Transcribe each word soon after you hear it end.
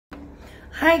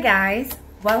Hi guys,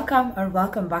 welcome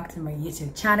back to my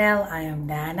YouTube channel. I am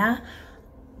Diana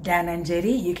and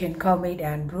Jerry. You can call me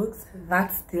Diane Brooks,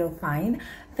 that's still fine.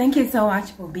 Thank you so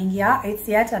much for being here. It's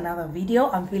yet another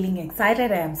video. I'm feeling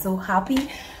excited. I am so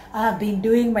happy. I have been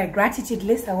doing my gratitude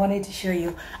list. I wanted to show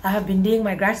you. I have been doing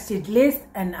my gratitude list,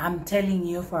 and I'm telling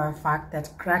you for a fact that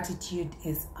gratitude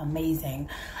is amazing.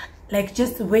 Like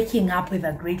just waking up with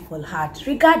a grateful heart,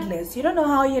 regardless. You don't know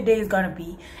how your day is gonna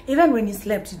be. Even when you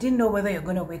slept, you didn't know whether you're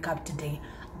gonna wake up today,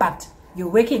 but you're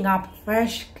waking up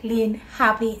fresh, clean,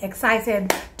 happy,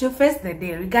 excited to face the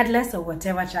day, regardless of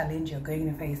whatever challenge you're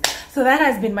going to face. So that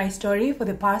has been my story for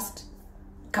the past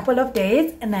couple of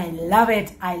days, and I love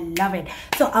it. I love it.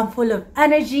 So I'm full of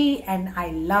energy and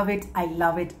I love it. I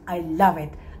love it. I love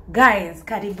it. Guys,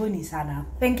 karibuni sana.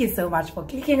 Thank you so much for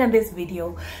clicking on this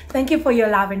video. Thank you for your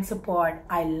love and support.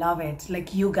 I love it.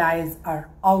 Like, you guys are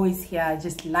always here,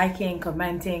 just liking,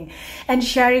 commenting, and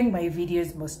sharing my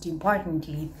videos. Most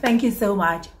importantly, thank you so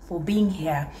much for being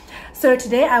here. So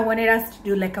today I wanted us to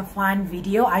do like a fun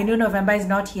video. I know November is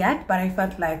not yet, but I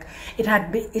felt like it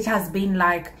has been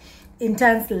like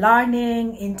intense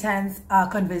learning, intense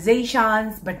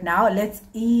conversations, but now let's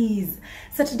ease.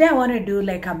 So today I want to do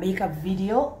like a makeup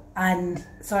video, and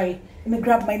sorry, let me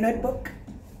grab my notebook.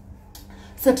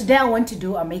 So today I want to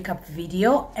do a makeup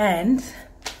video, and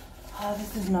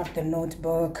this is not the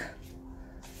notebook.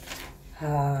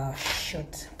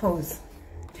 Shoot, pause.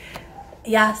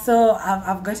 Yeah, so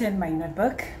I've gotten my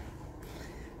notebook.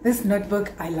 This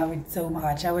notebook, I love it so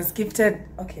much. I was gifted,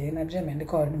 okay, in a German they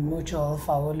call it mutual,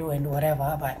 faulu, and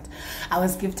whatever, but I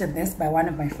was gifted this by one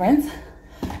of my friends,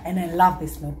 and I love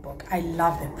this notebook. I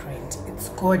love the print. It's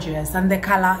gorgeous, and the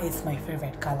color is my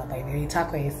favorite color, by the way,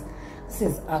 turquoise. This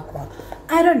is aqua.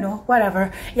 I don't know,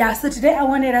 whatever. Yeah, so today I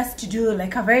wanted us to do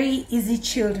like a very easy,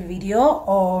 chilled video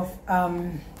of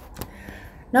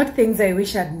not things I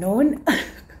wish I'd known.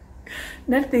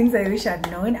 Not things I wish I'd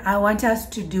known. I want us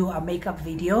to do a makeup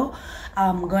video.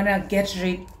 I'm gonna get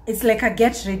ready. It's like a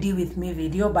get ready with me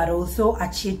video, but also a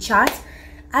chit chat.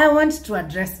 I want to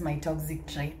address my toxic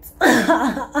traits.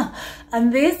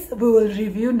 And this we will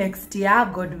review next year,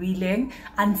 God willing,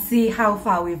 and see how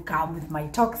far we've come with my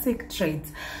toxic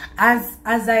traits. As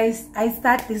I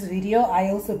start this video, I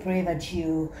also pray that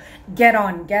you get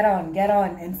on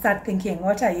and start thinking,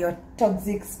 what are your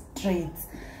toxic traits?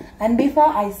 And before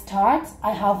I start,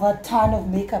 I have a ton of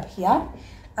makeup here.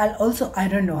 I'll also, I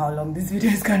don't know how long this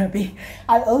video is gonna be.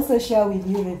 I'll also share with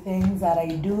you the things that I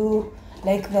do,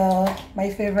 like my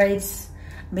favorite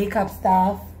makeup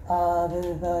stuff,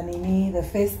 the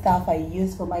face stuff I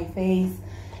use for my face,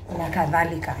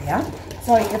 yeah.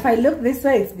 So if I look this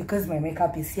way, it's because my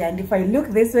makeup is here, and if I look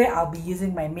this way, I'll be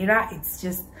using my mirror. It's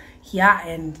just here,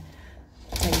 and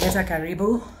Beta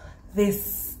Karibu.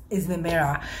 This is the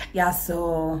mirror. Yeah,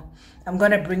 so I'm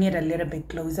gonna bring it a little bit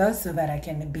closer so that I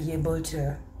can be able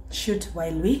to shoot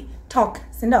while we talk.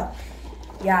 So no,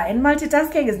 yeah, and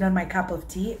multitasking is not my cup of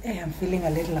tea. I'm feeling a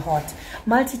little hot.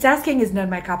 Multitasking is not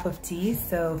my cup of tea,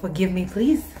 so forgive me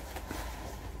please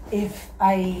if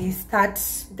I start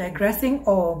digressing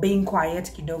or being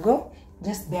quiet kidogo.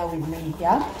 Just bear with me.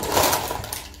 Yeah,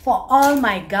 for all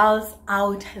my girls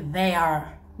out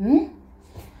there,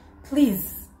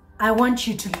 please, I want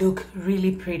you to look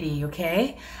really pretty,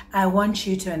 okay? I want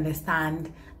you to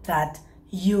understand that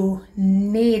you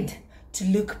need to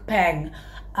look peng.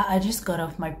 I just got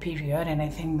off my period, and I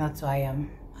think that's why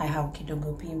I have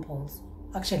kidogo pimples.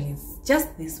 Actually, it's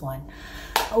just this one.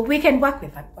 We can work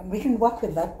with that one. We can work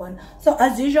with that one. So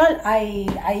as usual,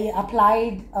 I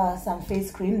applied some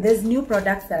face cream. There's new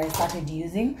products that I started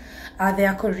using. They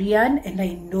are Korean, and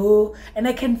I know, and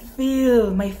I can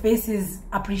feel my face is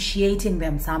appreciating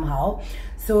them somehow.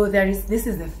 So this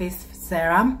is the face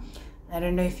serum. I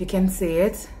don't know if you can see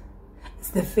it. It's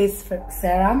the face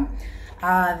serum.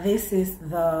 This is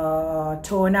the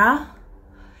toner.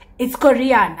 It's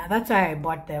Korean, that's why I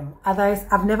bought them. Otherwise,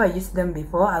 I've never used them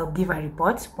before. I'll give a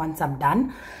report once I'm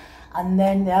done. And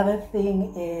then the other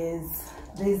thing is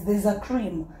there's a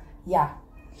cream. Yeah,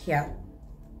 here.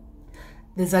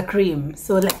 There's a cream.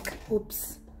 So like,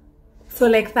 oops. So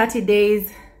like 30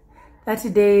 days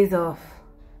of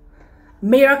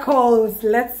miracles.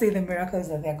 Let's see the miracles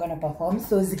that they're gonna perform.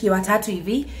 So zikiwa tatu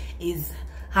hivi is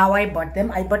how I bought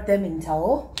them. I bought them in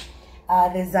Tao.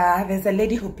 There's a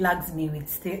lady who plugs me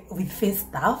with face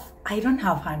stuff. I don't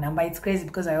have her number. It's crazy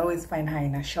because I always find her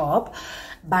in a shop,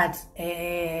 but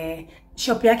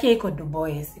shop yake iko Du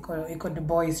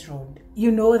Bois Road.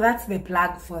 You know, that's the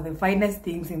plug for the finest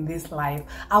things in this life.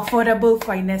 Affordable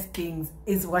finest things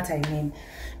is what I mean.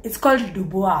 It's called Du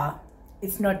Bois.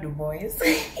 It's not Du Bois.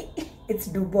 It's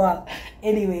Dubois.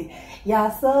 Anyway, yeah,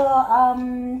 so I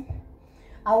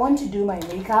want to do my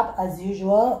makeup as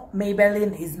usual.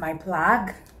 Maybelline is my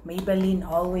plug. Maybelline,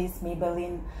 always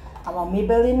Maybelline. I'm a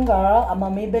Maybelline girl. I'm a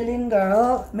Maybelline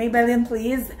girl. Maybelline,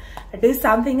 please do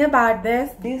something about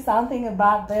this. Do something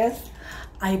about this.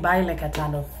 I buy like a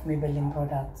ton of Maybelline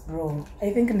products, bro.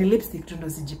 I think in the lipstick to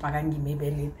sijipakangi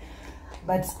Maybelline.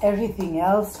 But everything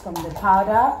else, from the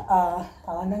powder,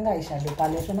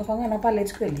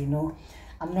 no,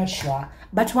 I'm not sure.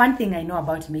 But one thing I know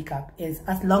about makeup is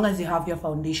as long as you have your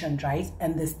foundation right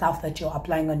and the stuff that you're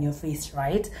applying on your face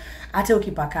right, ata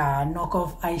ukipaka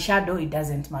knockoff eyeshadow, it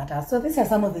doesn't matter. So these are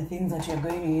some of the things that you're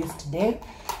going to use today.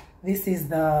 This is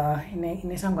the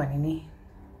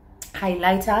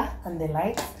highlighter and the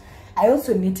lights. I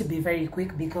also need to be very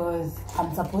quick because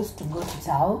I'm supposed to go to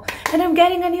Tao and I'm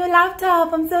getting a new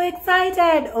laptop. I'm so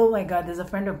excited. Oh my god, there's a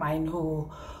friend of mine who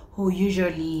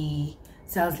usually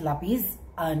sells lappies,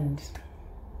 and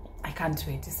I can't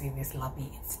wait to see this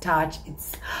lappy. It's touch.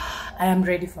 I am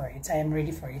ready for it. I am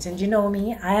ready for it. And you know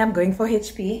me, I am going for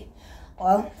HP.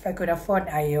 Well, if I could afford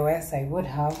iOS, I would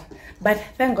have. But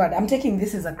thank God, I'm taking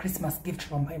this as a Christmas gift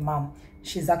from my mom.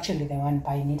 She's actually the one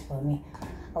buying it for me.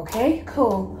 Okay,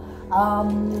 cool.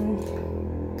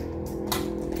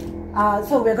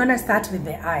 So we're gonna start with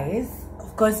the eyes.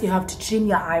 Of course, you have to trim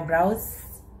your eyebrows,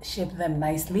 shape them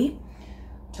nicely.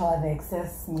 Toa the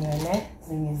excess nywele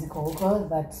zenye ziko huko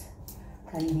that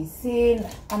can be seen.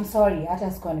 I'm sorry,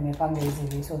 hata sikuwa nimepanga hizi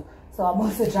vitu. So I'm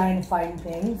also trying to find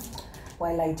things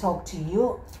while I talk to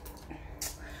you.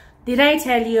 Did I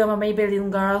tell you I'm a Maybelline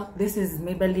girl? This is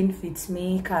Maybelline Fit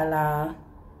Me color.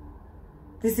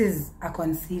 This is a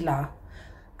concealer.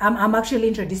 I'm actually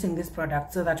introducing this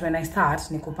product so that when I start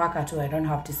nikupaka too, I don't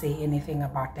have to say anything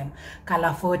about them.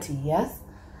 Color 40, yes.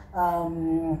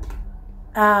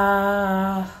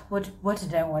 What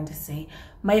did I want to say?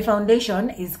 My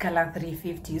foundation is color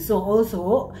 350. So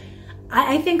also,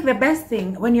 I think the best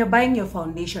thing when you're buying your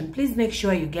foundation, please make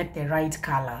sure you get the right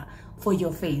color for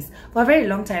your face. For a very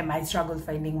long time, I struggled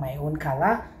finding my own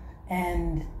color.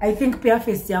 And I think Pia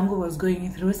Face Yangu was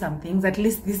going through some things. At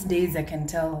least these days I can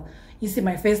tell. You see,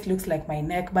 my face looks like my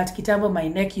neck, but kitambo, my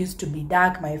neck used to be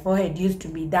dark, my forehead used to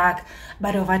be dark.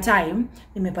 But over time,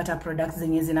 nimepata products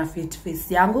zenye zina fit face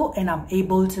yangu, and I'm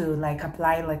able to like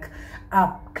apply like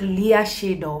a clear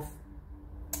shade of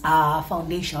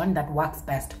foundation that works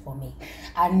best for me.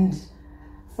 And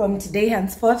from today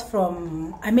henceforth,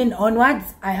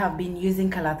 onwards, I have been using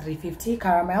color 350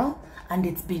 caramel, and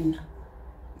it's been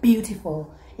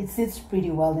beautiful. It sits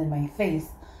pretty well in my face.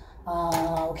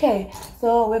 Okay,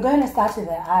 so we're going to start with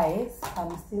the eyes.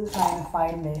 I'm still trying to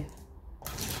find the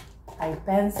eye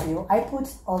pencil. I put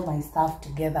all my stuff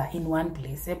together in one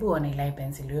place.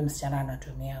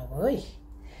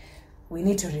 We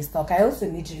need to restock. I also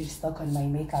need to restock on my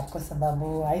makeup because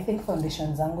I think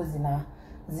foundation zangu zina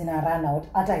run out.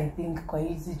 Ata I think kwa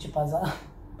hizi chupa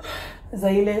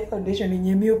za ile foundation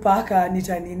yenye mi upaka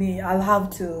nitanini. I'll have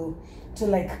to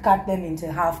like cut them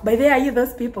into half. By the way, are you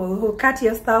those people who cut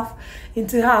your stuff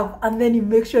into half and then you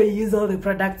make sure you use all the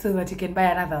products so that you can buy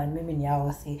another one? Maybe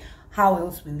I'll see. How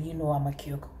else will you know I'm a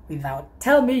cute without?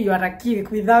 Tell me you are a cute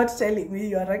without telling me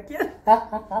you are a cute.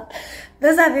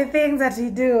 Those are the things that we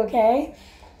do, okay?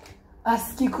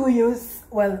 As Kikuyus,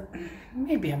 well,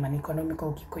 maybe I'm an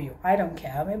economical Kikuyu. I don't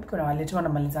care. Maybe kuna waletu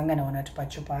wanamalizanga na wanatupa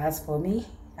chupa. As for me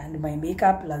and my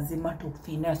makeup, lazima tu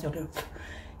finesse.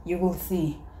 You will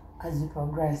see as you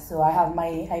progress. So I have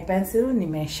my eye pencil,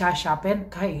 nimesha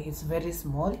sharpened. It's very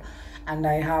small, and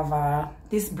I have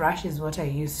this brush is what I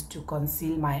use to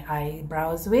conceal my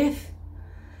eyebrows with.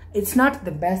 It's not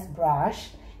the best brush.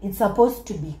 It's supposed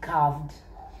to be curved.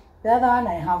 The other one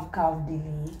I have carved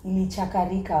ili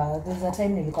chakarika. There's a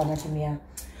time nilikuwa natumia.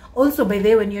 Also, by the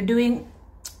way, when you're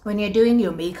doing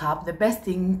your makeup, the best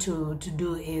thing to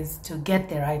do is to get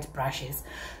the right brushes.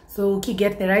 So to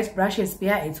get the right brushes,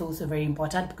 it's also very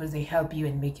important because they help you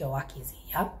and make your work easy.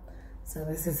 Yeah. So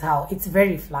this is how it's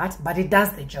very flat, but it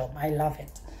does the job. I love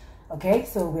it. Okay,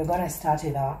 so we're gonna start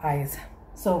with our eyes.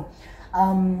 So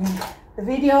the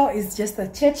video is just a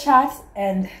chit chat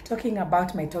and talking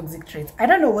about my toxic traits. I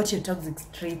don't know what your toxic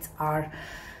traits are,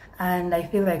 and I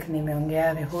feel like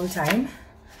nimeongea the whole time.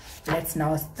 Let's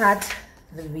now start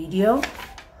the video.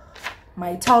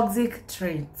 My toxic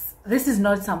traits. This is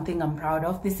not something I'm proud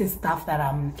of. This is stuff that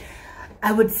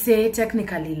I would say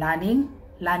technically learning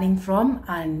from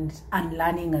and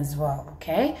unlearning as well.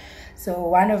 Okay, so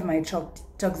one of my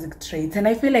toxic traits, and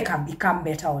I feel like I've become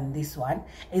better on this one,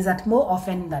 is that more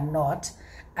often than not,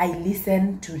 I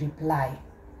listen to reply.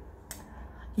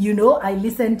 You know, I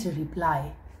listen to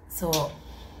reply. So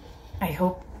I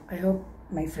hope I hope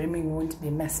my framing won't be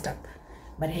messed up.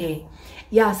 But hey,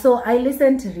 yeah, so I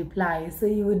listen to replies. So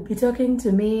you would be talking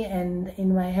to me, and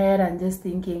in my head I'm just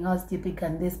thinking, how stupid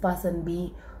can this person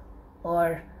be,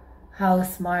 or how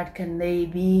smart can they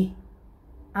be?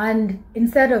 And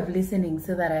instead of listening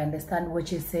so that I understand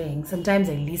what you're saying, sometimes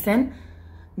I listen.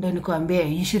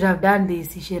 You should have done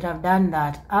this, you should have done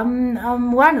that.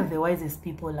 I'm one of the wisest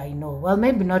people I know. Well,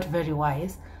 maybe not very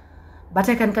wise, but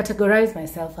I can categorize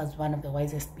myself as one of the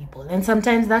wisest people. And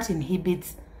sometimes that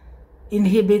inhibits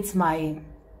my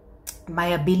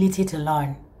ability to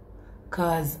learn,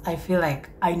 because I feel like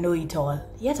I know it all,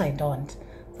 yet I don't.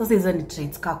 So season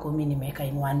traits maker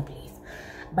in one place.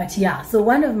 But yeah, so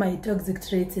one of my toxic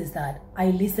traits is that I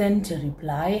listen to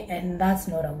reply, and that's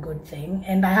not a good thing.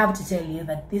 And I have to tell you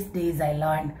that these days I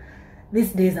learn.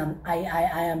 These days I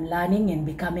am learning and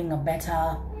becoming a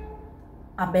better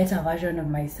version of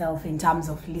myself in terms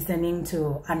of listening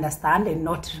to understand and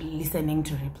not listening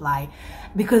to reply,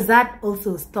 because that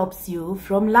also stops you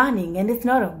from learning, and it's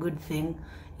not a good thing.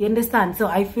 You understand? So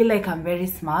I feel like I'm very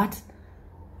smart.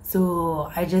 So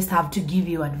I just have to give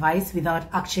you advice without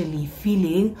actually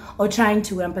feeling or trying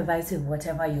to empathize with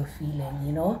whatever you're feeling,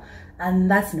 you know,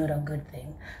 and that's not a good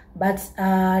thing. But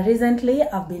recently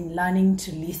I've been learning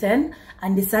to listen,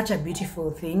 and it's such a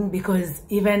beautiful thing, because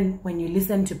even when you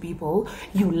listen to people,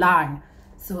 you learn.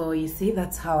 So you see,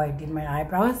 that's how I did my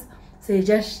eyebrows. So you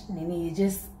just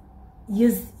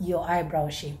use your eyebrow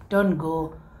shape. Don't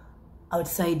go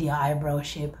outside your eyebrow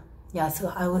shape. Yeah,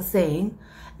 so I was saying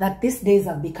that these days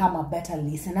I've become a better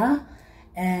listener,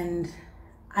 and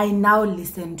I now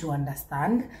listen to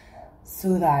understand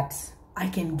so that I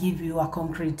can give you a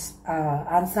concrete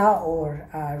answer or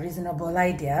a reasonable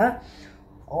idea,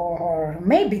 or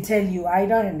maybe tell you I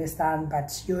don't understand,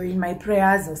 but you're in my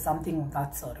prayers or something of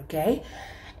that sort, okay?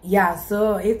 Yeah,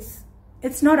 so it's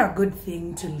not a good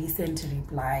thing to listen to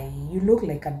reply. You look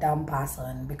like a dumb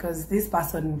person, because this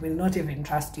person will not even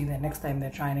trust you the next time they're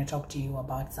trying to talk to you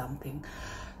about something.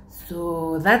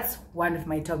 So that's one of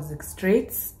my toxic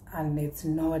traits, and it's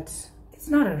not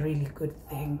a really good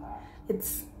thing.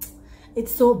 It's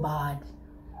so bad.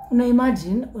 Una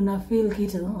imagine, una feel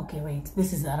kitu. Okay, wait,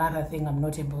 this is another thing I'm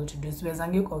not able to do. So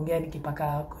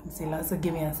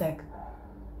give me a sec.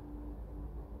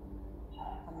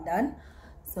 I'm done.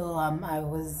 So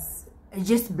I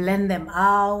just blend them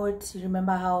out. You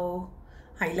remember how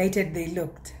highlighted they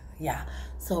looked? Yeah.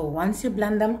 So once you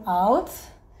blend them out,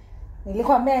 I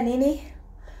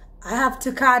have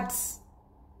to cut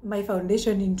my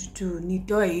foundation into two.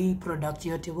 Nitoe product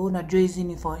yote. Unajua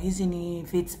hizi ni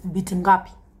fits bit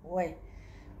ngapi? Why?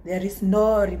 There is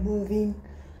no removing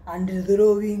and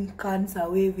throwing cans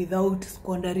away without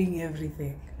squandering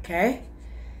everything. Okay?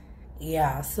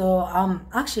 Yeah, so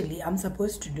actually I'm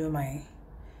supposed to do my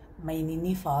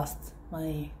nini first,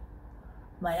 my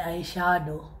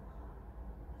eyeshadow.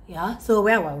 Yeah, so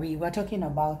where were we? We're talking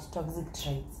about toxic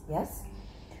traits, yes?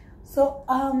 So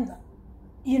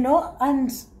you know,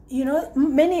 and you know,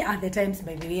 many other times,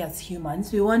 by the way, as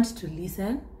humans, we want to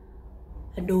listen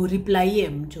and do reply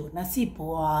to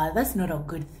nasipo. That's not a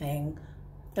good thing.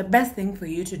 The best thing for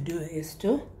you to do is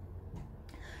to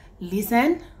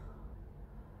listen,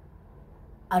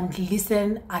 and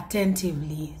listen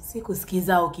attentively.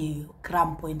 Sikusikiza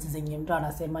cram points zenye mtu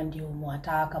anasema ndio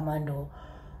mwataka mando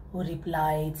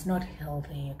reply. It's not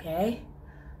healthy, okay?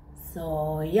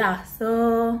 So yeah,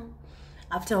 so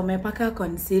after umepaka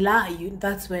concealer,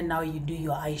 that's when now you do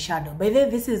your eyeshadow. By the way,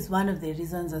 this is one of the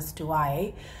reasons as to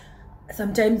why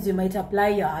sometimes you might apply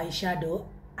your eyeshadow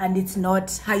and it's not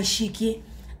haishiki,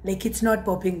 like it's not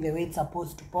popping the way it's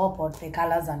supposed to pop, or the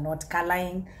colors are not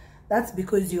coloring. That's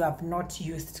because you have not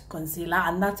used concealer,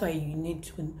 and that's why you need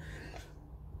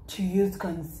to use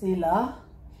concealer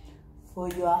for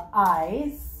your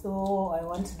eyes. So I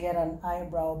want to get an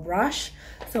eyebrow brush.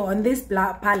 So on this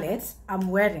palette, I'm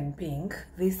wearing pink.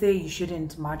 They say you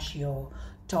shouldn't match your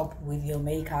top with your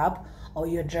makeup or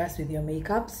your dress with your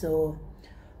makeup. So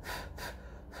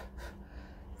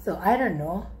I don't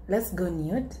know. Let's go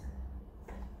nude.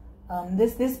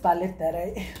 This palette that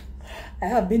I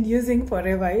have been using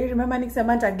forever. You remember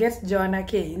Nixamanta gets Joanna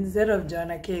K. Instead of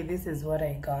Joanna K, this is what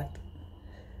I got.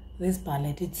 This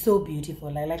palette, it's so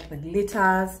beautiful. I like the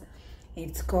glitters.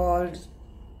 It's called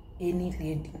Any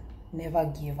Lady Never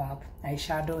Give Up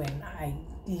eyeshadow, and I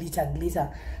glitter.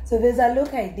 So there's a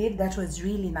look I did that was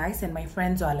really nice, and my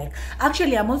friends were like,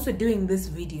 actually I'm also doing this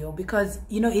video because,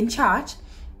 you know, in church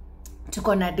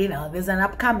tukona dinner, there's an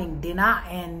upcoming dinner,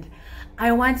 and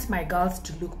I want my girls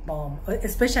to look bomb,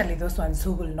 especially those ones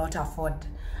who will not afford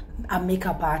a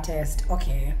makeup artist.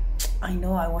 Okay, I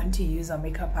know I want to use a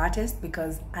makeup artist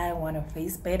because I want a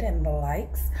face paint and the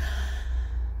likes.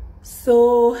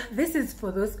 So this is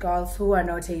for those girls who are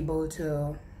not able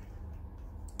to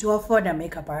afford a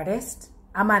makeup artist.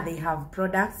 Ama they have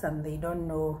products and they don't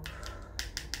know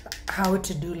how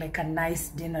to do like a nice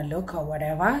dinner look or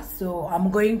whatever. So I'm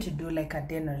going to do like a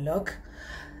dinner look.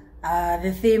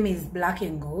 The theme is black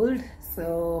and gold.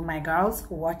 So my girls,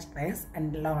 watch this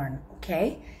and learn,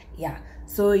 okay? Yeah.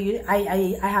 So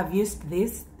I have used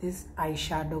this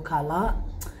eyeshadow color.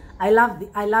 I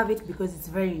love it because it's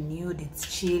very nude, it's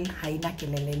chill, haina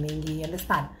kelele mingi, you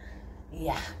understand?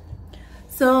 Yeah.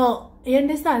 So you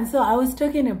understand? So I was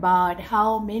talking about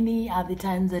how many are the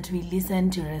times that we listen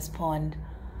to respond,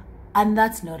 and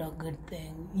that's not a good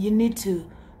thing. You need to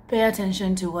pay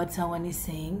attention to what someone is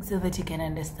saying so that you can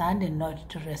understand and not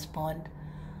to respond.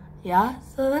 Yeah,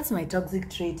 so that's my toxic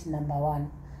trait number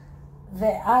 1.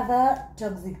 The other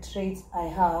toxic trait I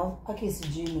have, okay, so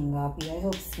I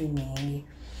hope see me.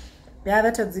 The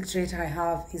other toxic trait I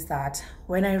have is that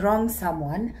when I wrong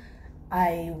someone,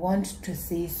 I want to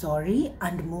say sorry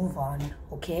and move on,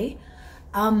 okay?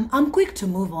 I'm quick to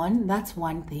move on, that's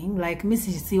one thing. Like,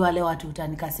 si wale watu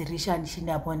utanikasirisha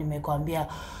nishinde hapo nimekwambia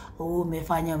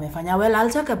umefanya. Well,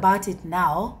 I'll talk about it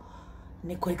now.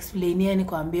 Nikuexplainia,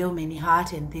 nikuambia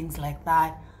umenihurt and things like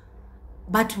that.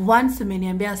 But once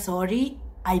umeniambia sorry,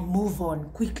 I move on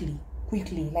quickly.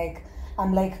 Like,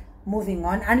 I'm like moving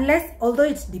on. Unless, although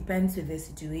it depends with the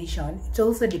situation, it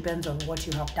also depends on what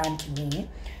you have done to me.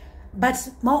 But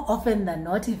more often than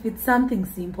not, if it's something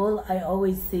simple, I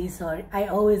always say sorry. I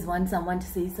always want someone to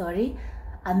say sorry,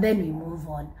 and then we move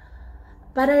on.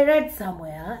 But I read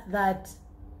somewhere that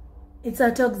it's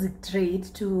a toxic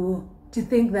trait to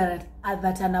think that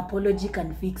an apology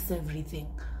can fix everything.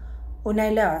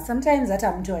 Unaelewa? Sometimes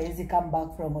hata mtu hawezi come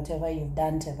back from whatever you've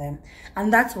done to them.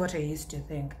 And that's what I used to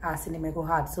think. Si nimeko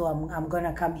hard, so I'm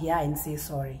gonna come here and say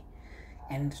sorry.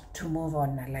 And to move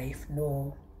on in life.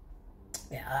 No.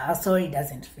 Yeah, sorry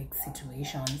doesn't fix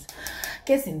situations.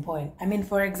 Case in point. I mean,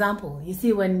 for example, you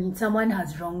see when someone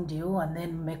has wronged you and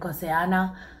then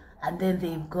mekoseana and then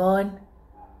they've gone,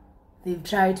 they've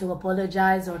tried to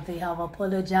apologize or they have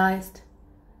apologized.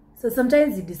 So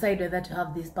sometimes you decide whether to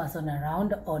have this person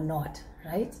around or not,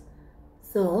 right?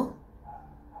 So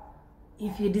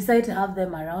if you decide to have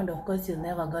them around, of course, you're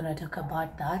never going to talk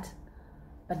about that.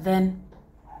 But then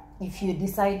if you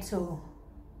decide to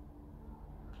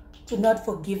not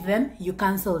forgive them, you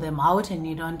cancel them out and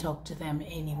you don't talk to them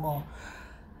anymore.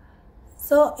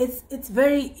 So it's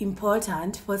very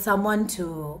important for someone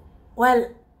to, well,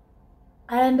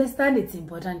 I understand it's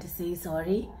important to say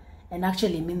sorry and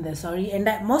actually mean the sorry, and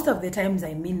most of the times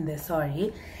I mean the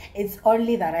sorry. It's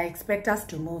only that I expect us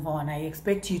to move on. I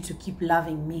expect you to keep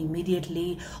loving me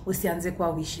immediately, usianze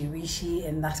kwa wishy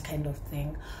and that kind of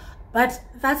thing. But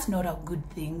that's not a good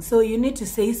thing. So you need to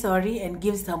say sorry and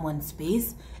give someone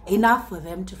space, enough for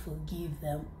them to forgive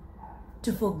them,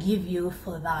 to forgive you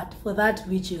for that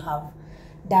which you have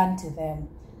done to them.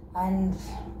 And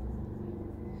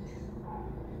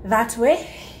that way,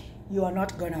 you are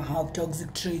not going to have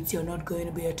toxic traits. You're not going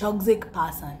to be a toxic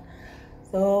person.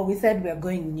 So we said we are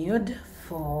going nude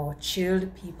for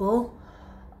chilled people,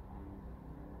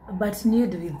 but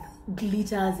nude with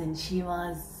glitters and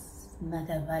shimmers,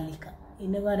 nakadhalika. You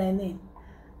know what I mean?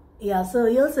 Yeah, so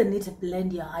you also need to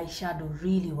blend your eyeshadow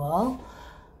really well.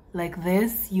 Like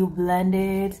this, you blend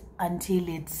it until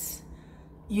it's,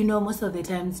 you know, most of the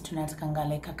times tunatakanga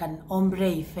like an ombre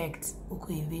effect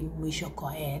uko hivi mwisho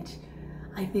kwa edge.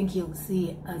 I think you'll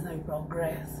see as I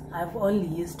progress. I've only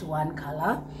used one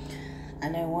color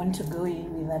and I want to go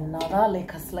in with another,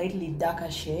 like a slightly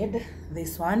darker shade.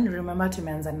 This one, remember to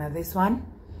mention this one.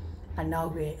 And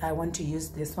now I want to use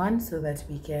this one so that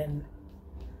we can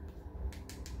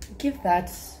give that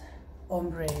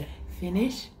ombre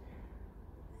finish.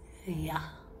 Yeah.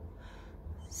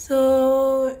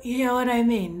 So you hear what I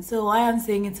mean? So why I'm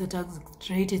saying it's a toxic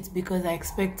trait, it's because I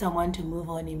expect someone to move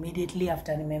on immediately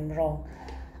after I'm wrong.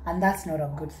 And that's not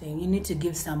a good thing. You need to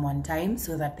give someone time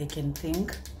so that they can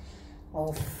think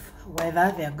of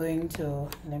whether they're going to,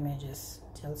 let me just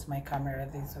tilt my camera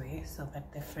this way so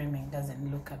that the framing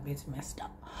doesn't look a bit messed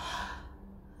up.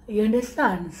 You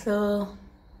understand? So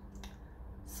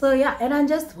yeah, and I'm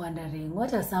just wondering,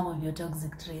 what are some of your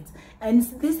toxic traits? And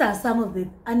these are some of the,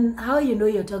 and how you know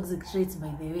your toxic traits,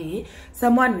 by the way,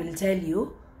 someone will tell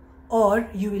you, or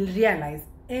you will realize,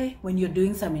 when you're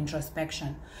doing some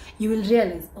introspection, you will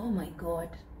realize, oh my God,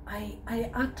 I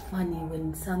act funny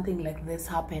when something like this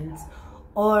happens.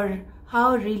 Or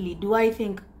how really do I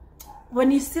think,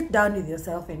 when you sit down with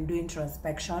yourself and do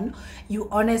introspection, you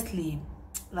honestly,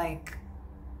 like,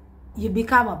 you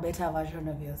become a better version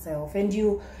of yourself, and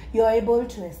you're able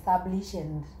to establish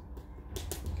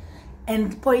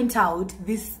and point out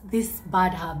these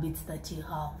bad habits that you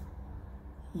have.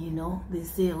 You know, they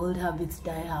say old habits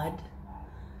die hard.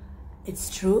 It's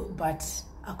true, but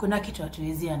hakuna kitu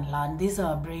hatuwezi unlearn. This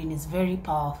our brain is very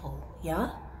powerful. Yeah?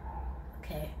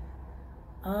 Okay.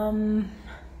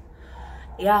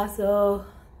 Yeah, so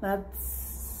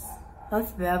that's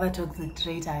the other toxic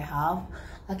trait I have.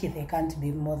 Okay, there can't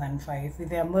be more than 5. If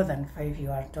there are more than 5,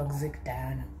 you are toxic,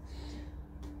 Diane.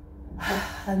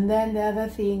 And then the other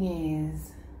thing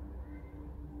is,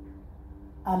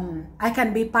 I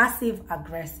can be passive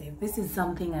aggressive. This is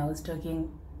something I was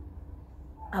talking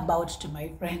about to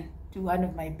my friend, to one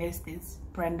of my besties,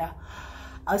 Brenda.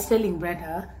 I was telling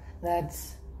Brenda that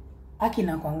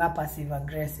akina kwanga passive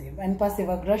aggressive, and passive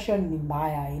aggression ni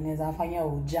mbaya, inaweza fanya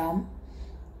ujam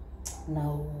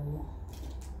now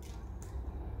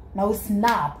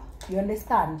snap, you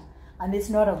understand? And it's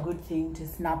not a good thing to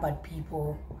snap at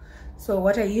people. So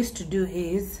what I used to do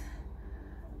is,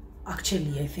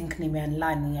 actually I think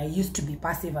nimeunlearning. I used to be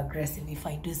passive aggressive, if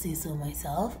I do say so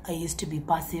myself. I used to be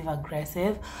passive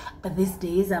aggressive, but these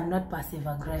days I'm not passive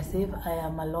aggressive. I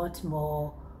am a lot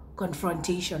more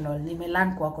confrontational.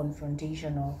 Nimelearn kuwa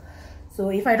confrontational. So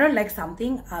if I don't like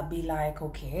something, I'll be like,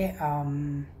 okay,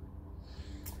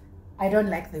 I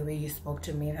don't like the way you spoke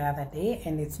to me the other day,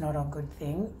 and it's not a good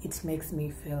thing. It makes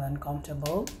me feel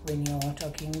uncomfortable when you're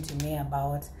talking to me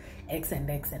about X and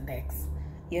X and X.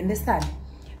 You understand?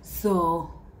 So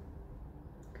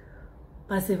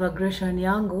passive aggression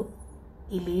yangu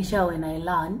iliisha when I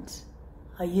learned.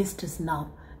 I used to snap,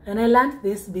 and I learned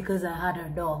this because I had a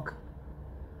dog,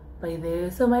 by the way.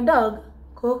 So my dog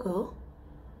Coco,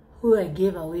 who I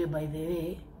gave away, by the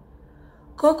way,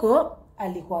 Coco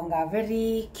alikuanga a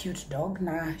very cute dog.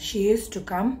 Na she used to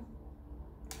come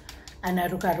and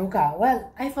ruka.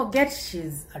 Well, I forget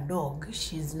she's a dog,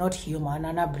 she's not human,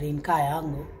 ana brain ka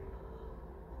yangu.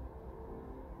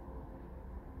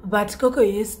 But Coco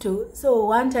used to. So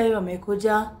one time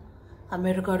amekuja,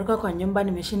 ameruka kwa nyumba,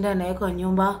 nimeshinda naye kwa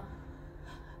nyumba.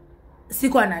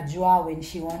 Sikuwa najua when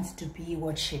she wants to pee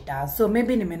what she does. So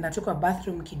maybe nimeenda tu kwa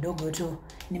bathroom kidogo tu,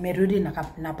 nimerudi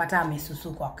napata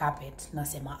amesusu kwa carpet.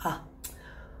 Nasema,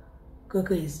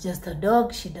 Coco is just a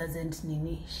dog. She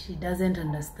doesn't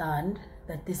understand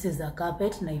that this is a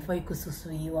carpet na ifai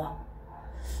kususuiwa.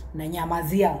 Na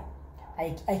nyamazia.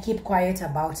 I keep quiet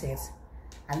about it.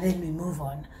 And then we move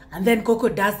on. And then Coco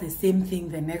does the same thing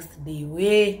the next day.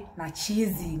 We na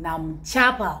cheesy, na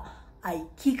mchapa. I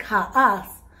kick her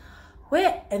ass.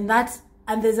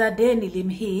 And there's a day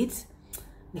nilimhit.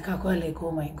 Nikakuwa like,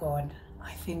 oh my God,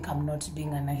 I think I'm not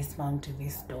being a nice mom to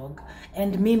this dog.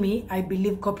 And Mimi, I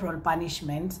believe corporal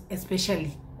punishment,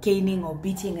 especially caning or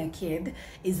beating a kid,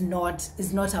 is not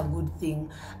a good thing.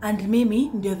 And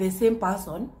Mimi ndio the same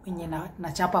person wenye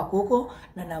nachapa Coco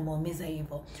na namuumiza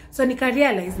hivyo. So nika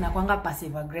realize na kwanga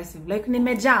passive aggressive. Like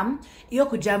nimejam, iyo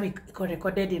kujam iko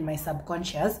recorded in my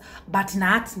subconscious, but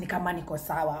na act ni kama niko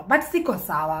sawa. But siko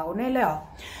sawa, unaelewa?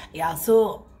 Yeah,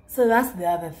 so that's the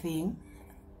other thing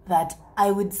that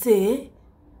I would say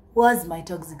was my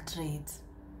toxic trait.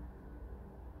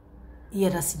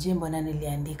 Yet sijimbo na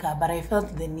niliandika, but I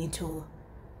felt the need to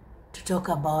talk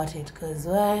about it, because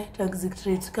toxic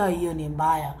traits ka hiyo ni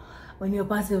mbaya. When you're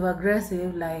passive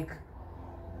aggressive, like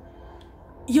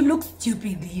you look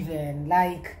stupid even.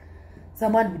 Like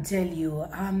someone would tell you,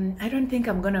 I don't think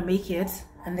I'm gonna make it,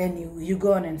 and then you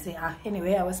go on and say,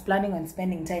 anyway, I was planning on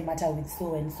spending time with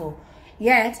so and so.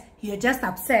 Yet you're just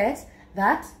upset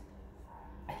that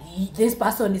this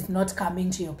person is not coming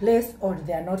to your place, or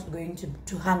they are not going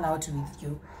to hang out with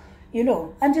you, you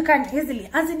know. And you can easily,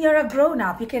 as in you're a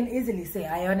grown-up, you can easily say,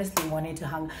 I honestly wanted to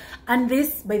hang. And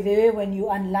this, by the way, when you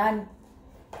unlearn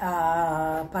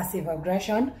passive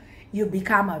aggression, you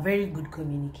become a very good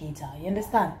communicator, you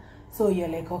understand? So you're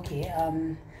like, okay,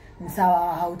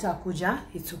 sawa hautakuja,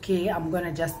 it's okay, I'm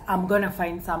gonna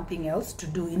find something else to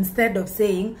do, instead of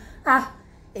saying,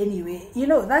 anyway, you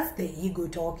know, that's the ego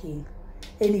talking.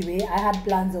 Anyway, I had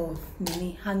plans of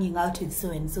hanging out with so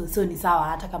and so, so ni sawa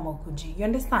hata kama ukuji. You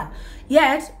understand?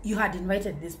 Yet you had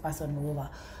invited this person over.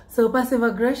 So passive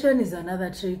aggression is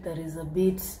another trait that is a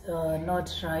bit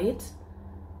not right.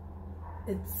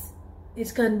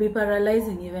 It can be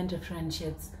paralyzing even to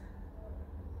friendships.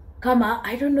 Kama,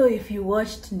 I don't know if you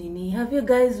watched Nini. Have you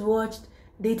guys watched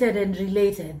Dated and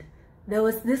Related? There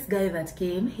was this guy that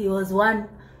came. He was one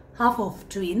half of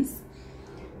twins.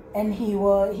 And he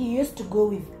used to go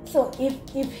with, so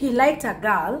if he liked a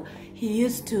girl, he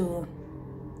used to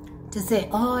to say,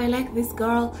 oh, I like this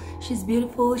girl, she's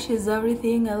beautiful, she's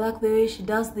everything, I like the way she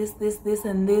does this, this, this,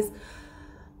 and this.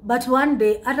 But one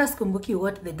day, I just kumbuki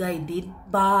what the guy did,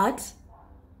 but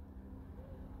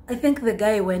I think the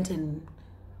guy went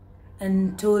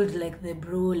and told like the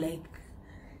bro, like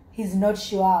he's not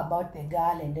sure about the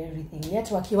girl and everything.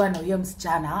 Yet wakiwa na huyo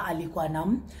msichana alikuwa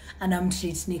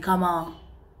anamtreat ni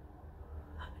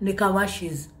kama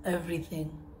she's everything.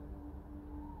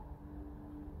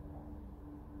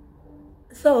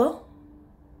 So,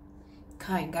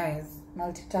 guys,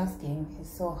 multitasking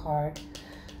is so hard.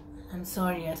 I'm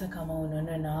sorry, hata kama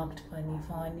unaona na act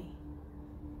funny.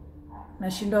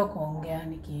 Nashindwa kuongea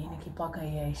nikipaka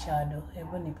hii eyeshadow.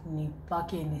 Hebu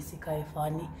nipake nisikae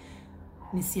funny,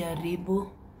 nisiharibu.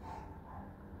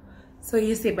 So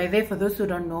you see, by the way, for those who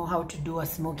don't know how to do a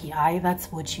smoky eye,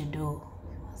 that's what you do.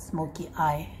 Smoky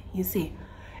eye. You see,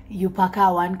 you pack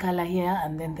out one color here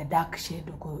and then the dark shade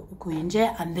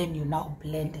ukuinje, and then you now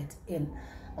blend it in.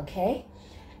 Okay?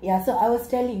 Yeah, so I was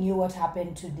telling you what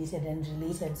happened to Dated and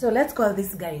Related. So let's call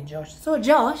this guy Josh. So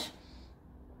Josh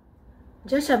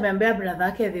amembea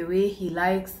brother the way he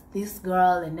likes this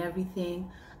girl and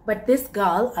everything. But this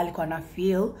girl alikuwa na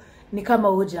feel ni kama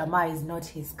huyu jamaa is not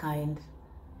his kind.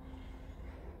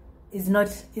 Is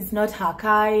not her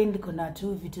kind. Kuna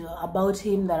tu vitu about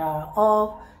him that are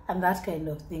off and that kind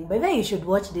of thing. But then you should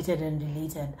watch Dated and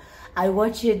Related. I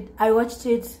watched it.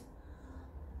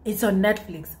 It's on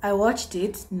Netflix. I watched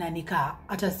it nanika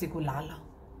ata sikulala.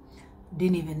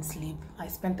 Didn't even sleep. I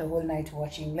spent the whole night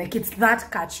watching. Like, it's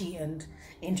that catchy and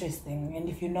interesting. And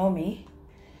if you know me,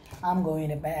 I'm going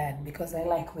to bed because I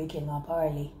like waking up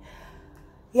early.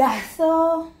 Yeah,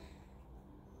 so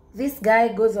this guy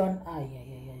goes on.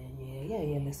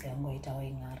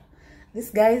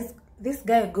 This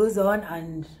guy goes on,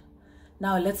 and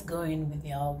now let's go in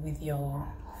with your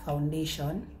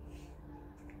foundation.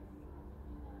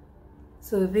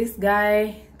 So this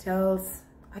guy tells,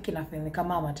 I can feel like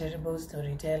I'm a terrible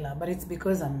storyteller, but it's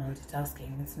because I'm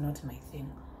multitasking. It's not my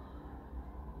thing.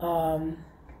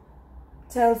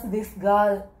 Tells this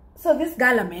girl. So this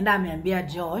girl ameenda ameambia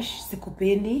Josh,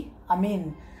 sikupendi. I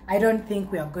mean, I don't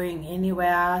think we are going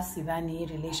anywhere. Sidhani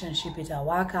relationship it'll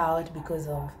work out because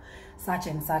of such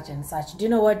and such and such. Do you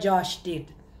know what Josh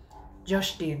did?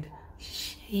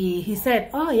 He said,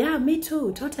 oh yeah, me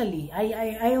too, totally.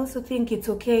 I also think it's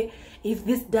okay if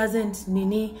this doesn't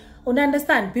nini.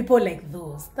 Understand, people like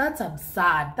those, that's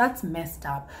absurd, that's messed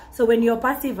up. So when you're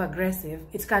passive aggressive,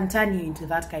 it can turn you into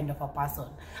that kind of a person,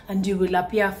 and you will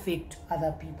appear fake to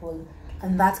other people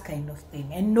and that kind of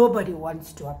thing, and nobody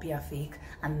wants to appear fake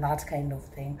and that kind of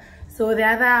thing. So the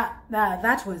other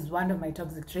that was one of my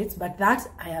toxic traits, but that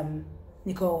I am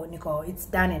Nico, it's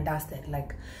done and dusted.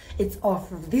 Like, it's off.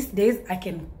 These days I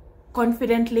can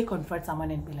confidently confront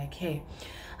someone and be like, hey,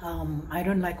 I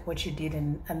don't like what you did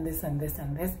and this and this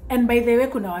and this. And by the way,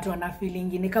 kuna watu wana feeling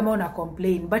ni kama una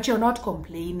complain, but you're not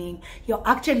complaining. You're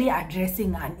actually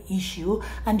addressing an issue,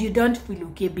 and you don't feel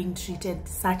okay being treated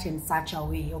such and such a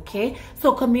way, okay?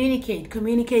 So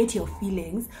communicate your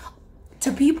feelings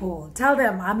to people. Tell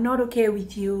them, I'm not okay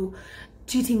with you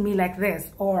treating me like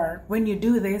this, or when you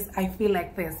do this I feel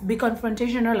like this. Be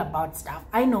confrontational about stuff.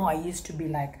 I know I used to be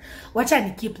like, watch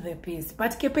and keep the peace,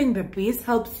 but keeping the peace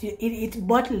helps you. It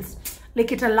bottles,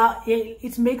 like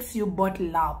it makes you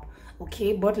bottle up,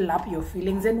 okay? Bottle up your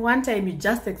feelings, and one time you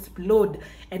just explode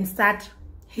and start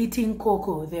hitting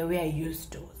Coco the way I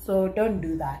used to. So don't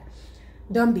do that.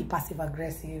 Don't be passive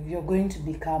aggressive. You're going to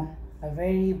become a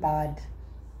very bad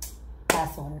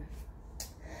person.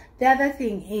 The other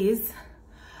thing is,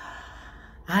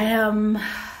 I am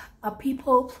a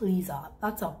people pleaser.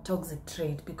 That's a toxic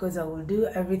trait, because I will do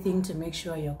everything to make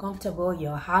sure you're comfortable,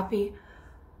 you're happy,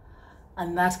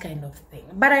 and that kind of thing.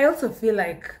 But I also feel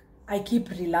like I keep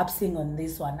relapsing on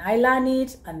this one. I learn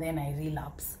it and then I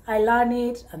relapse. I learn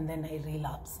it and then I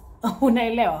relapse.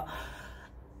 Unaelewa?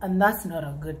 And that's not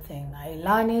a good thing. I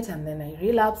learn it and then I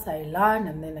relapse. I learn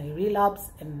and then I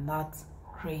relapse, and that's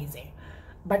crazy.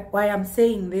 But why I'm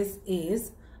saying this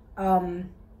is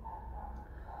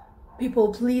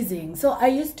people pleasing. So I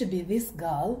used to be this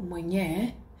girl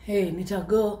mwenye, hey, nita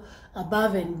go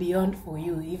above and beyond for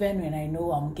you even when I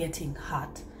know I'm getting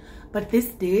hurt. But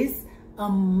these days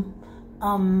I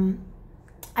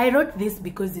wrote this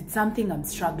because it's something I'm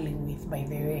struggling with, by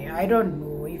the way. I don't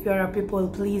know if you're a people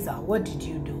pleaser, what did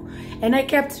you do? And I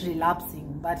kept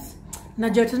relapsing, but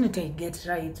najua get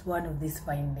right one of these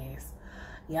fine days.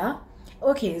 Yeah,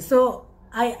 okay, so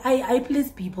I please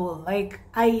people. Like,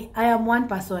 I am one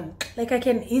person, like I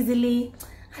can easily,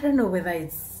 I don't know whether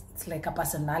it's like a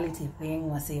personality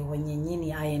thing or say when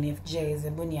nyinyi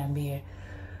INFJs,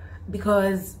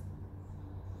 because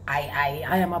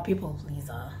I am a people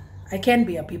pleaser. I can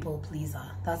be a people pleaser.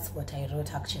 That's what I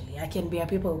wrote actually. I can be a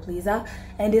people pleaser,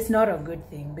 and it's not a good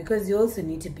thing because you also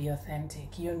need to be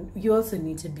authentic. You also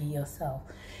need to be yourself.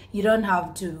 You don't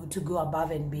have to go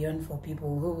above and beyond for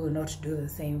people who will not do the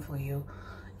same for you.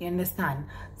 You understand?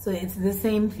 So it's the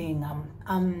same thing.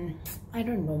 I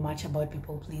don't know much about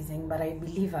people pleasing, but I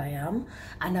believe I am,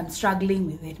 and I'm struggling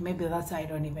with it. Maybe that's why I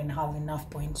don't even have enough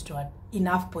points to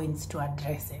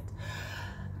address it.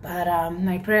 But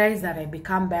my prayer is that I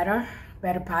become better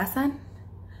person,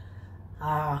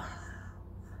 and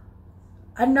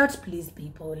not please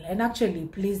people, and actually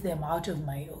please them out of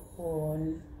my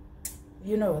own,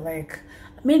 you know, like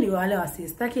many wale wasi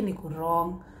staki ni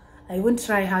wrong. I won't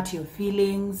try hurt your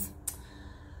feelings.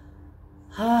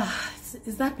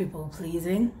 Is that people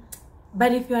pleasing?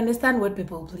 But if you understand what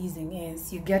people pleasing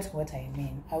is, you get what I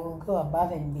mean. I will go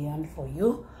above and beyond for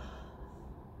you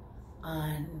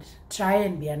and try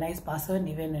and be a nice person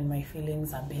even when my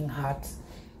feelings are being hurt,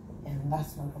 and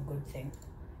that's not a good thing.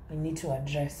 You need to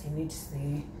address, you need to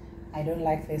say, I don't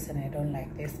like this and I don't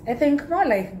like this. I think more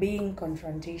like being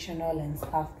confrontational and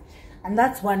stuff. And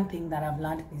that's one thing that I've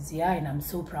learned this year, and I'm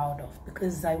so proud of,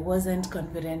 because I wasn't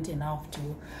confident enough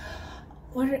to,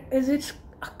 or is it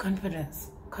a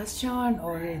confidence question,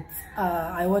 or it's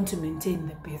I want to maintain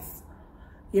the peace.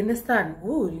 You understand?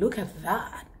 Oh, look at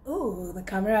that. Oh, the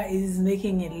camera is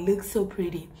making it look so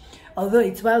pretty, although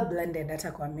it's well blended at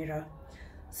a mirror.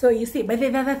 So you see, but the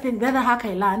other hack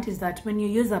I learned is that when you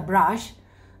use a brush,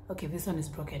 okay, this one is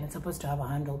broken, it's supposed to have a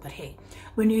handle, but hey,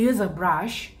 when you use a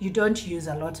brush, you don't use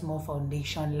a lot more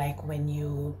foundation like when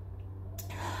you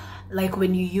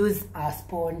use a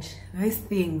sponge. These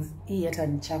things,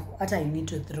 I need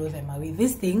to throw them away.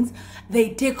 These things,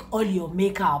 they take all your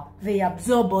makeup, they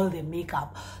absorb all the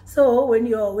makeup. So when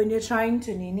you're trying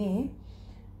to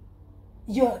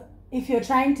if you're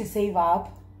trying to save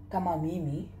up, kama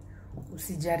mimi,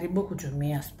 usijaribu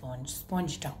kutumia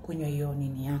sponge itakunywa hiyo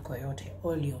nini yako yote,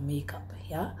 all your makeup.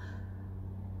 Yeah,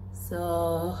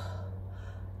 so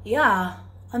yeah,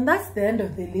 and that's the end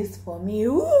of the list for me.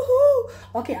 Woohoo!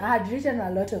 Okay, I had written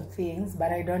a lot of things,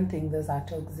 but I don't think those are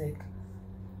toxic.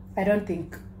 I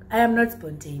am not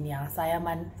spontaneous.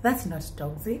 That's not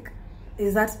toxic.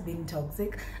 Is that being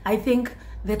toxic? I think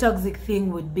the toxic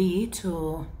thing would be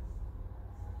to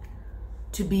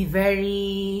be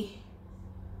very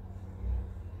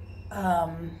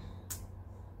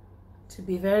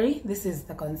this is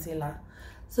the concealer.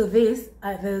 So there's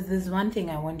one thing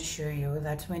I want to show you,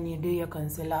 that when you do your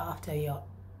concealer after your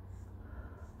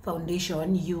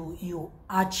foundation, you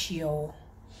arch your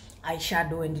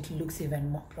eyeshadow and it looks even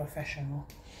more professional.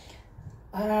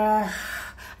 I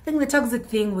think the toxic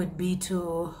thing would be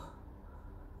to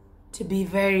be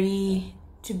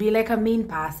like a mean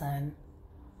person,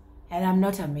 and I'm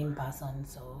not a mean person.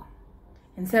 So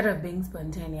instead of being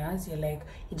spontaneous, you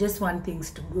just want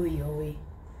things to go your way.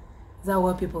 Is that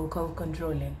what people call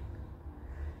controlling?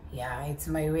 Yeah, it's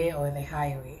my way or the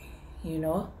highway, you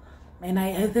know? And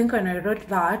I think when I wrote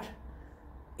that,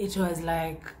 it was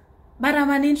like, but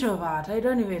I'm an introvert. I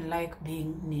don't even like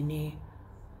being nini.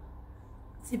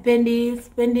 Sipendi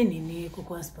nini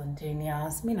kukua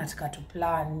spontaneous. Mi nataka to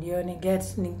plan. Ndio ni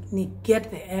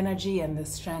get the energy and the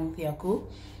strength yaku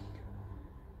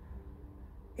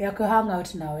hang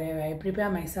out na wewe. I prepare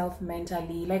myself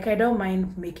mentally. Like, I don't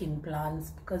mind making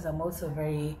plans because I'm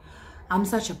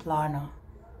such a planner.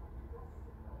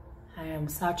 I am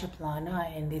such a planner,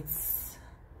 and it's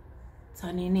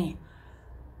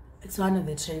one of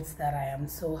the traits that I am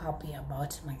so happy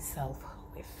about myself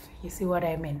with. You see what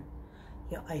I mean?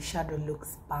 Your eyeshadow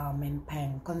looks balm and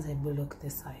pen. Concebu, look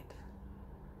this side.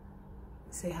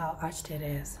 See how arched it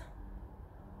is.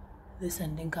 This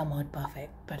one didn't come out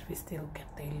perfect, but we still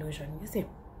get the illusion, you see?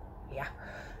 Yeah.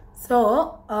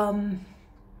 So,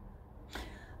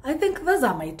 I think those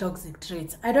are my toxic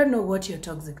traits. I don't know what your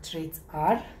toxic traits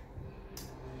are.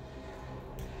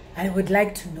 I would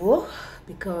like to know,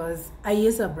 because I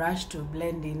use a brush to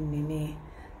blend in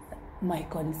my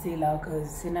concealer, because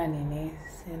sina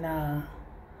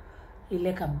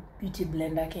ile ka beauty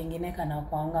blender kengine kana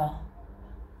kwanga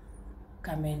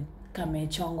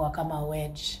kamechongwa kama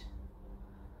wedge.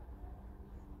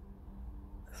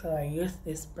 So I use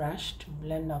this brush to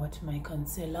blend out my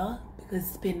concealer,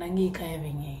 because penangi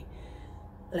having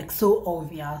like so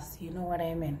obvious, you know what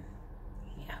I mean?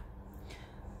 Yeah.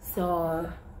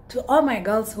 So to all my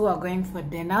girls who are going for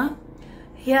dinner,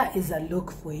 here is a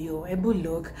look for you, a good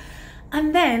look.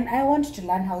 And then I want to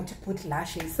learn how to put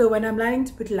lashes. So when I'm learning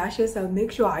to put lashes, I'll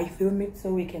make sure I film it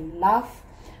so we can laugh,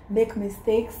 make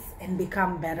mistakes, and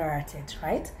become better at it,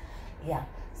 right? Yeah.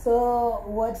 So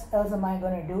what else am I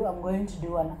going to do? I'm going to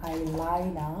do an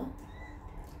eyeliner.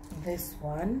 This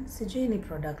one, sijui ni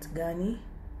product gani.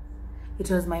 It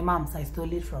was my mom's. I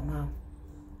stole it from her.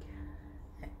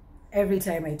 Every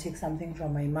time I take something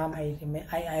from my mom,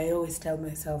 I always tell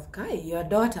myself, Kai, your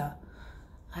daughter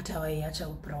hata waiacha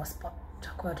uprosper.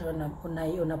 Utakuwa tu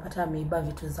unapata ameiba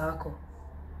vitu zako.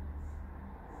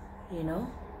 You know?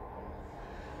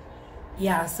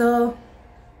 Yeah, so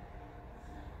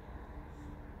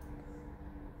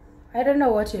I don't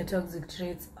know what your toxic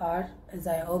traits are as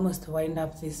I almost wind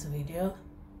up this video.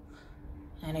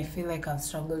 And I feel like I've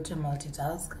struggled to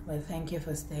multitask, but thank you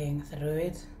for staying through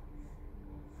it.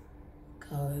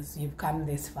 Because you've come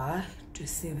this far to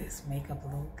see this makeup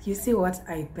look. You see what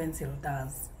eye pencil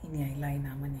does in your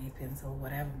eyeliner, eye pencil,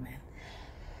 whatever, man.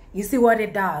 You see what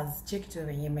it does. Check it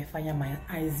over here. My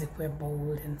eyes were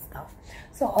bold and stuff.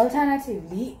 So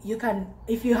alternatively, you can,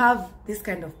 if you have this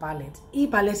kind of palette,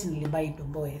 palette in buy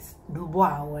Dubois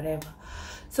or whatever.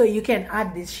 So you can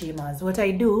add these shimmers. What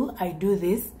I do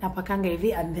this, napakanga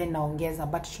hivi and then naongeza.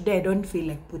 But today I don't feel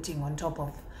like putting on top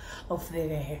of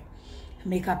the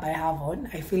makeup I have on.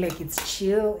 I feel like it's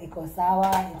chill, iko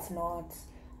sawa, it's not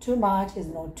too much, it's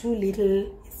not too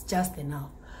little, it's just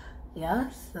enough. Yeah,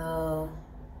 so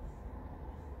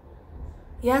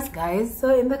yes guys,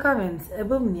 so in the comments,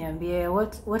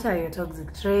 what are your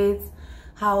toxic traits?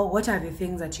 What are the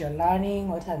things that you're learning?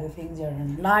 What are the things you're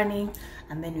unlearning?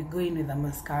 And then we go in with the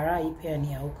mascara. Ipia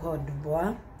ni Auko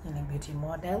Dubois in a beauty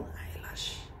model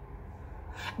eyelash.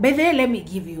 But then let me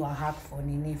give you a hack for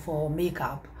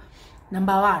makeup.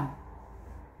 Number one,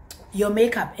 your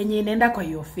makeup enye inaenda kwa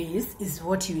your face is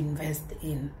what you invest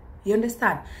in. You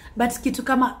understand? But kitu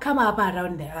kama hapa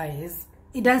around the eyes,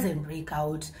 it doesn't break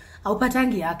out.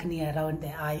 Aupatangi acne around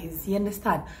the eyes. You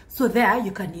understand? So there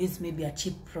you can use maybe a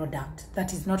cheap product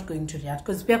that is not going to react.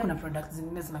 Because pia kuna products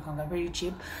zingine zinakuanga very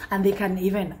cheap and they can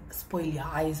even spoil your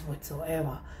eyes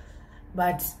whatsoever.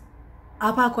 But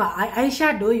hapa kwa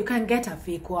eyeshadow, you can get a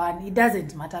fake one. It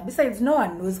doesn't matter. Besides, no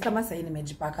one knows kama sahi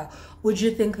nimejipaka. Would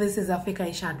you think this is a fake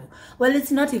eyeshadow? Well,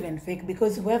 it's not even fake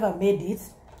because whoever made it,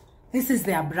 this is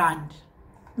their brand.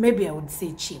 Maybe I would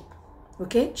say cheap.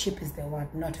 Okay, cheap is the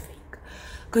word, not fake.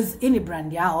 Because any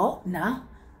brand yao na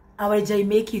awajai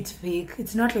make it fake.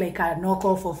 It's not like a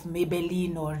knockoff of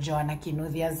Maybelline or Joanna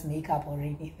Kinothia's makeup or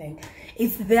anything.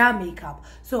 It's their makeup.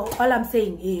 So all I'm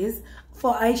saying is,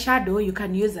 for eyeshadow, you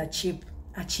can use a cheap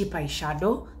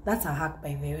eyeshadow. That's a hack,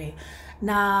 by the way.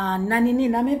 Na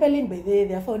Maybelline, by the way,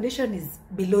 their foundation is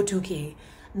below 2K.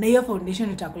 Na your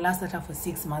foundation itakulast that for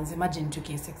 6 months. Imagine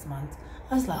 2K 6 months.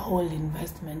 That's the whole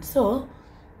investment. So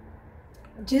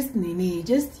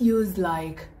just use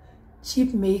like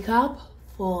cheap makeup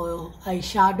for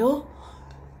eyeshadow,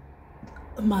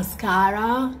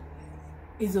 mascara,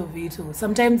 hizo vitu.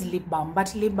 Sometimes lip balm,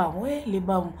 but lip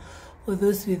balm for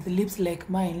those with lips like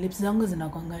mine. Lips zangu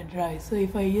zinakuanga dry. So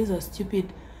if I use a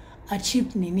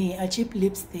cheap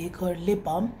lipstick or lip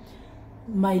balm,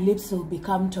 my lips will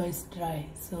become twice dry.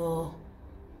 So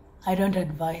I don't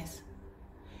advise.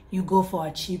 You go for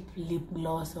a cheap lip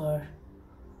gloss or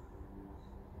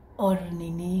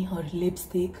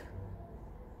lipstick.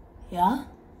 Yeah,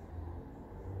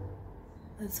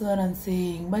 that's what I'm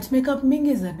saying. But makeup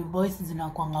mingi za Dubois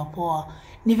zinakuanga poa.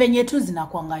 Ni venye tu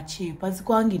zinakuanga cheap.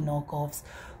 Hazikuangi knockoffs.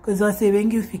 Because wase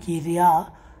wengi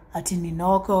ufikiria ati ni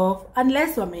knockoff.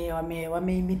 Unless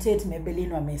wame imitate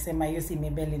Maybelline, wamesema hiyo si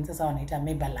Maybelline, sasa wanaita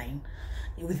Maybelline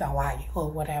with a Y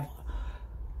or whatever.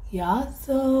 Yeah,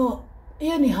 so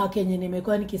hiyo ni hack yenye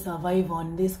nimekuwa nikisurvive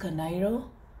on this Canairo.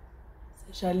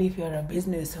 Especially if you're a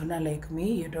business owner like me,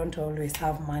 you don't always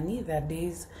have money. There are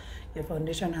days your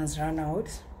foundation has run out.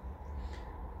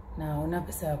 Na una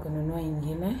pesa ya kununua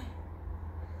ingine.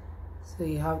 So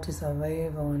you have to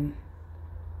survive on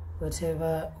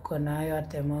whatever uko nayo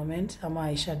at the moment. Ama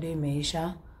eyeshadow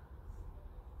imeisha.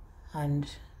 And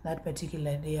that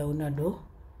particular day hauna do.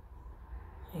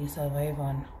 You survive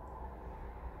on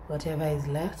whatever is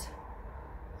left.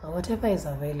 Or whatever is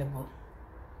available.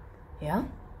 Yeah?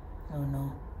 Oh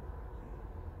no.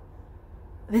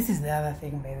 This is the other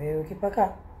thing, baby.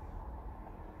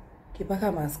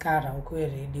 Ukipaka mascara, ukwe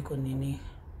ready kunini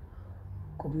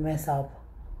mess up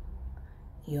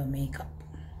your makeup.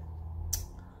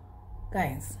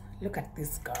 Guys, look at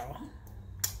this girl.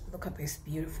 Look at this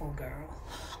beautiful girl.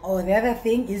 Oh, the other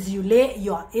thing is you lay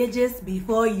your edges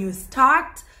before you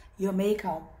start your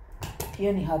makeup.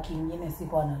 Hiyo ni haki nyingine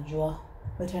sikuwa najua.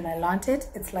 But when I learned it,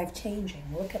 it's life changing.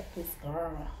 Look at this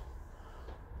girl.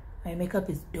 My makeup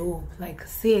is dope, like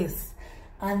sis.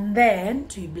 And then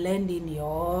to blend in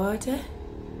yote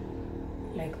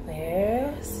like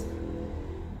this.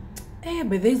 Hey,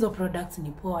 but these are products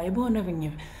ni poa. Hebu ona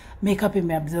venye makeup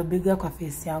imeabsorbiga kwa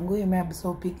face yangu,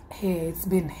 imeabsorb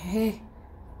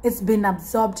it's been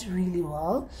absorbed really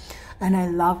well, and I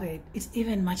love it. It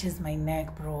even matches my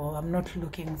neck, bro. I'm not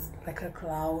looking like a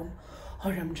clown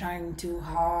or I'm trying too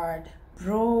hard,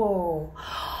 bro.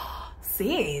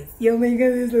 Sis, your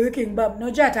makeup is looking bad.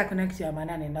 No jata connect your man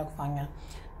and kufanya.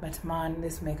 But man,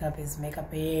 this makeup is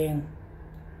makeuping.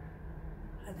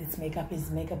 This makeup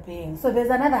is makeuping. So there's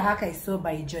another hack I saw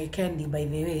by Joy Candy, by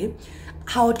the way,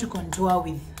 how to contour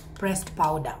with pressed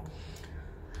powder.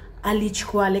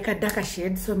 Alichukua like a darker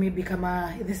shade, so maybe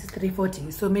kama this is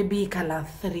 340, so maybe color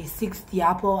 360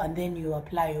 apple, and then you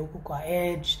apply huku kwa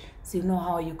edge, so you know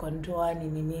how you contour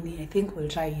nini. I think we'll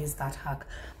try use that hack.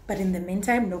 But in the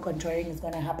meantime, no contouring is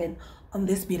gonna happen on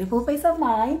this beautiful face of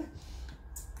mine.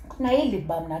 Na hii lip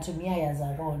balm natumia ya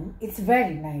Zaron. It's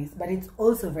very nice, but it's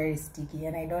also very sticky,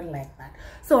 and I don't like that.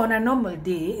 So on a normal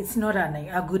day, it's not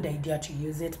a good idea to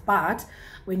use it. But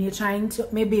when you're trying to,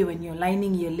 maybe when you're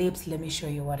lining your lips, let me show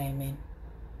you what I mean.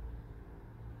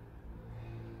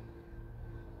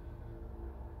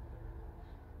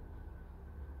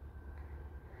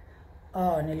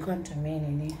 Oh, nilikuwa nitumie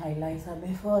nini highlighter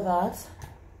before that.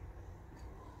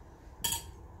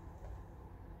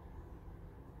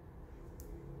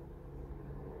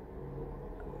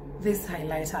 This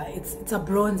highlighter, it's a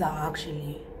bronzer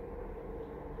actually.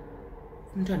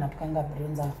 Mtu anapakanga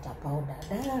bronzer after powder.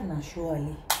 Dana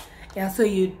surely. Yeah, so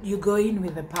you go in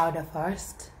with the powder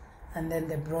first and then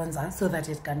the bronzer so that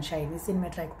it can shine. You see me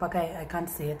try kupaka, I can't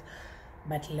see it,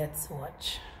 but let's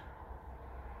watch.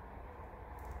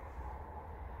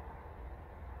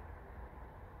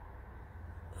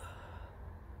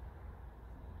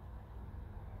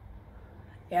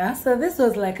 Yeah, so this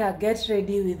was like a get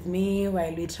ready with me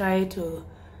while we try to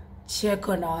check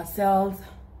on ourselves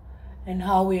and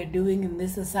how we're doing in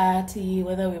this society,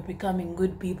 whether we're becoming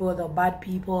good people or bad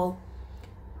people.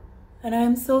 And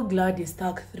I'm so glad you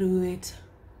stuck through it.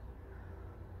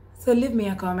 So leave me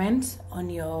a comment on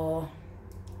your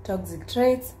toxic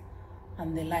traits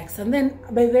and the likes. And then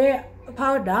by the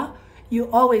powder, you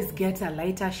always get a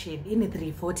lighter shade. In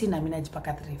 340 na mina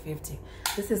jipaka 350.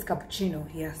 This is cappuccino.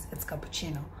 Yes, it's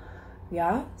cappuccino.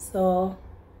 Yeah, so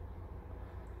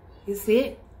you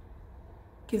see,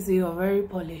 gives you a very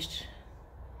polished,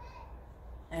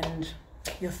 and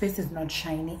your face is not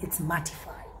shiny, it's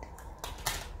mattified.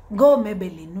 Go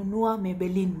Maybelline, nunua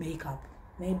Maybelline makeup.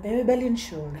 Maybelline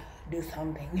should do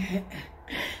something.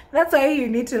 That's why you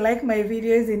need to like my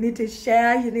videos, you need to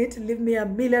share, you need to leave me a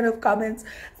million of comments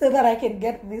so that I can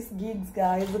get these gigs,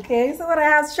 guys, okay? So that I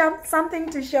have something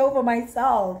to show for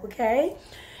myself, okay?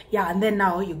 Yeah, and then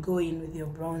now you go in with your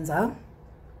bronzer.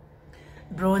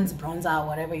 Bronzer,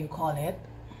 whatever you call it.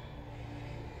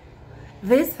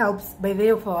 This helps, by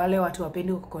the way, for wale watu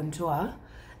wapendi kucontour.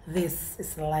 This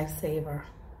is a lifesaver.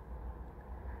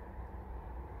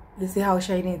 You see how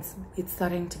shiny it's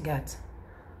starting to get?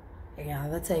 Yeah,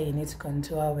 that's how you need to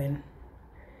contour when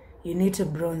you need to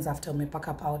bronze after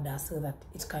umepaka powder so that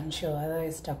it can show,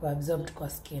 otherwise it will absorb to your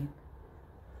skin.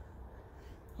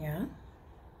 Yeah.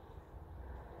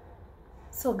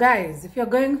 So guys, if you're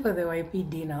going for the YP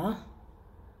dinner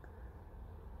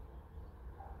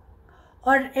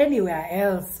or anywhere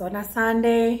else on a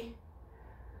Sunday,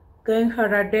 going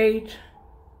for a date,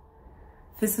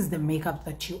 this is the makeup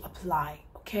that you apply,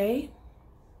 okay?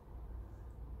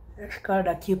 It's called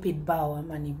a Cupid bow, a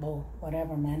money bow,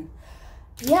 whatever, man.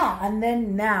 Yeah, and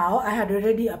then now I had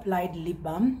already applied lip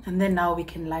balm, and then now we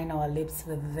can line our lips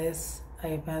with this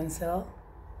eye pencil.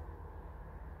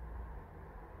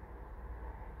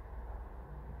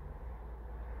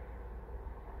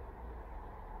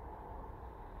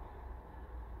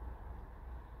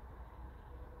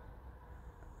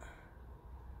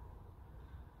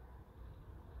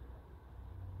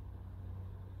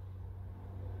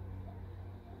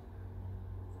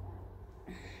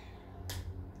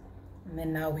 And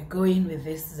then now we go in with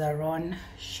this Zaron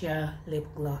Sheer Lip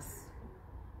Gloss.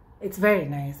 It's very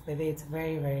nice, but it's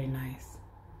very, very nice.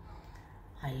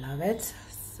 I love it.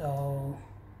 So,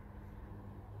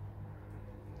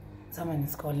 someone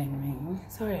is calling me.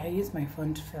 Sorry, I use my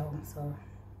phone to film, so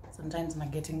sometimes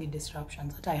I'm getting the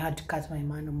disruptions. But I had to cut my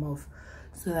manum off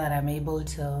so that I'm able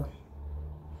to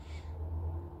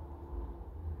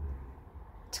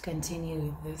continue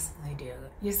with this video.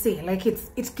 You see, like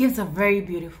it gives a very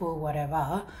beautiful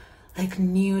whatever, like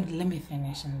nude. Let me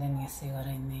finish and then you see what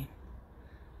I mean.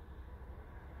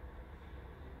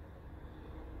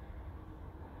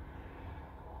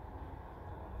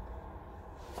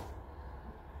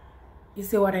 You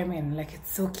see what I mean? Like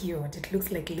it's so cute. It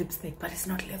looks like lipstick, but it's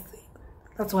not lipstick.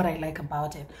 That's what I like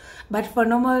about it. But for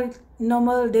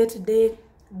normal day-to-day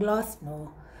gloss,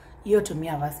 no. You to me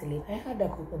a Vaseline. I had a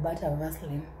cocoa butter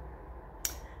Vaseline.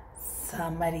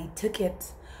 Somebody took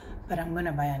it, but I'm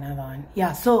gonna buy another one.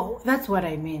 Yeah, so that's what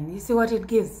I mean. You see what it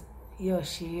gives? Yo,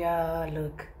 sheer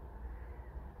look.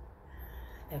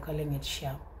 They're calling it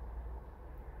sheer.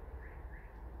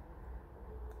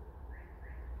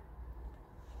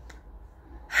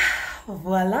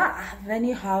 Voila, then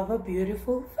you have a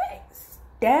beautiful face.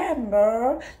 Damn,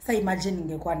 girl. So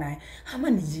imagine how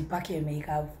many jipake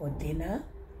makeup for dinner?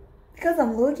 Because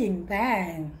I'm looking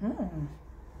bang.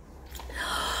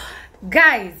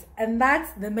 Guys, and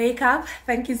that's the makeup.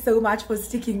 Thank you so much for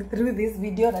sticking through this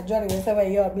video. I joined you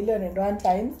a million and one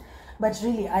times. But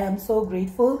really, I am so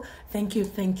grateful. Thank you,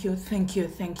 thank you, thank you,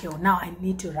 thank you. Now I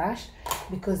need to rush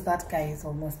because that guy is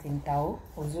almost in Tao.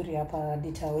 Uzuri hapa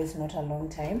detail is not a long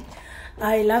time.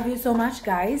 I love you so much,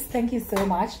 guys. Thank you so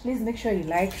much. Please make sure you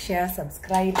like, share,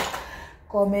 subscribe,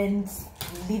 comment,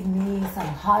 leave me some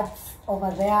hearts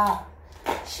over there.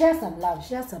 Share some love,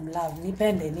 share some love.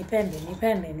 Nipende.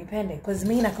 Because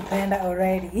me nakupenda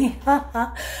already.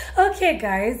 Okay,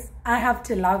 guys. I have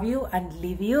to love you and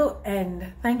leave you.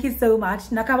 And thank you so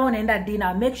much. Nakama unaenda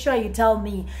dinner. Make sure you tell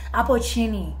me. Apo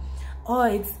chini. Oh,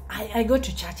 I go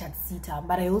to church at Sitam,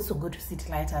 but I also go to City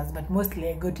Lighters, but mostly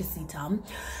I go to Sitam.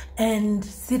 And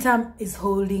Sitam is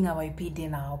holding a YP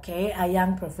dinner, okay? A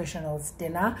young professionals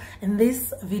dinner. And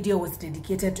this video was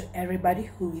dedicated to everybody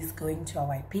who is going to a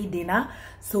YP dinner.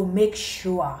 So make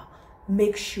sure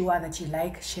that you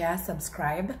like, share,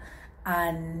 subscribe,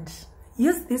 and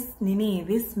use this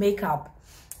makeup.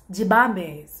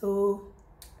 Jibambe. So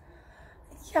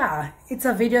yeah, it's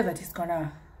a video that is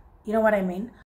gonna, you know what I mean?